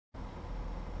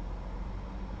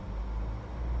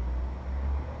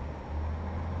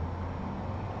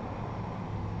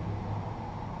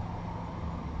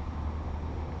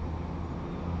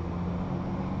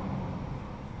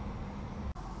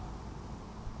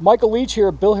Michael Leach here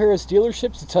at Bill Harris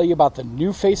Dealerships to tell you about the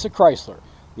new face of Chrysler,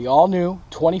 the all-new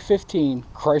 2015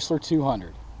 Chrysler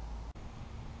 200.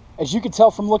 As you can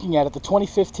tell from looking at it, the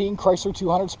 2015 Chrysler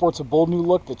 200 sports a bold new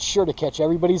look that's sure to catch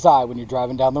everybody's eye when you're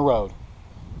driving down the road.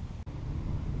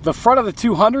 The front of the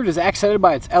 200 is accented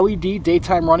by its LED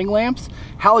daytime running lamps,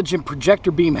 halogen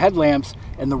projector beam headlamps,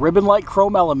 and the ribbon-like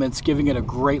chrome elements, giving it a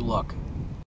great look.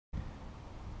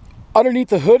 Underneath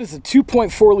the hood is a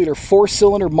 2.4-liter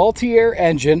four-cylinder multi-air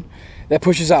engine that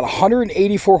pushes out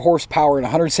 184 horsepower and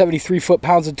 173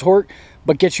 foot-pounds of torque,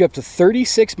 but gets you up to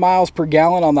 36 miles per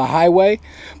gallon on the highway.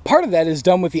 Part of that is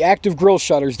done with the active grille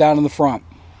shutters down in the front.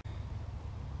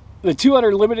 The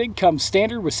 200 Limited comes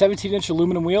standard with 17-inch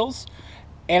aluminum wheels,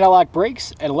 anti-lock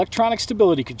brakes, and electronic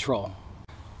stability control.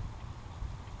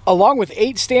 Along with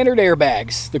 8 standard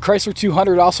airbags, the Chrysler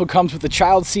 200 also comes with a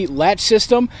child seat latch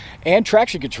system and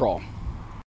traction control.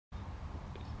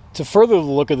 To further the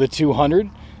look of the 200,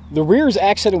 the rear is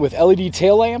accented with LED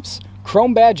tail lamps,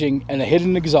 chrome badging, and a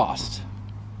hidden exhaust.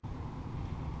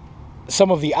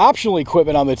 Some of the optional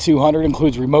equipment on the 200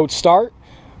 includes remote start,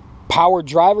 powered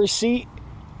driver's seat,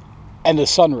 and a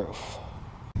sunroof.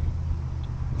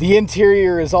 The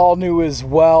interior is all new as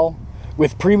well,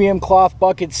 with premium cloth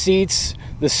bucket seats,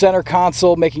 the center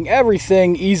console making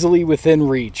everything easily within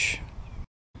reach.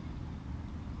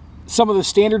 Some of the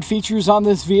standard features on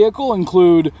this vehicle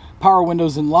include power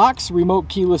windows and locks, remote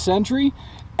keyless entry,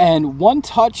 and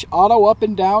one-touch auto up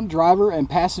and down driver and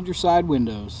passenger side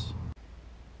windows.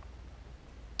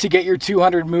 To get your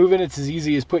 200 moving, it's as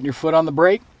easy as putting your foot on the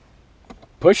brake,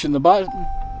 pushing the button,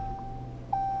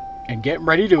 and getting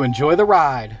ready to enjoy the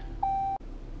ride.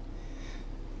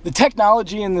 The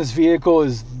technology in this vehicle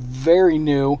is very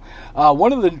new.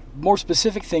 One of the more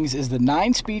specific things is the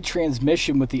 9-speed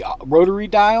transmission with the rotary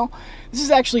dial. This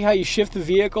is actually how you shift the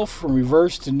vehicle from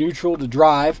reverse to neutral to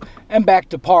drive and back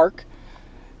to park.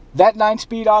 That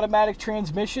 9-speed automatic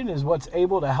transmission is what's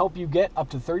able to help you get up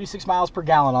to 36 miles per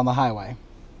gallon on the highway.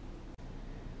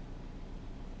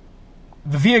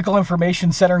 The Vehicle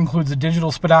Information Center includes a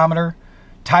digital speedometer,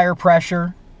 tire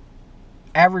pressure,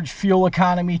 average fuel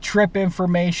economy, trip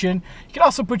information. You can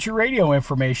also put your radio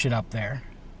information up there.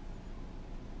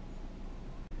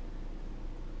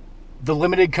 The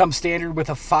Limited comes standard with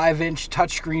a 5-inch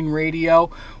touchscreen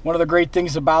radio. One of the great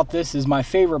things about this is my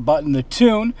favorite button, the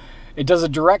tune. It does a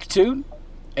direct tune,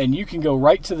 and you can go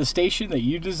right to the station that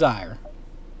you desire.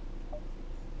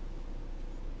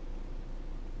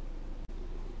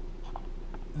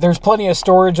 There's plenty of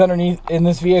storage underneath in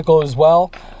this vehicle as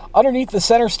well. Underneath the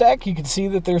center stack, you can see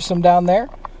that there's some down there.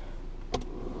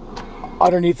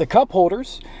 Underneath the cup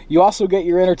holders, you also get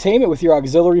your entertainment with your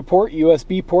auxiliary port,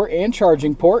 USB port, and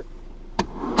charging port.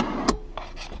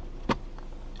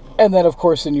 And then, of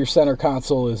course, in your center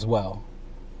console as well.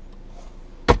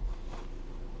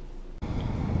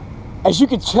 As you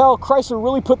can tell, Chrysler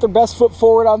really put their best foot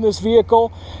forward on this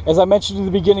vehicle. As I mentioned in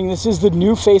the beginning, this is the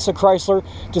new face of Chrysler.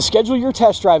 To schedule your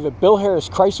test drive at Bill Harris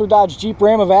Chrysler Dodge Jeep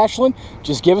Ram of Ashland,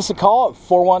 just give us a call at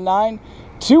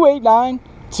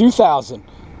 419-289-2000.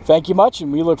 Thank you much,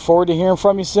 and we look forward to hearing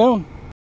from you soon.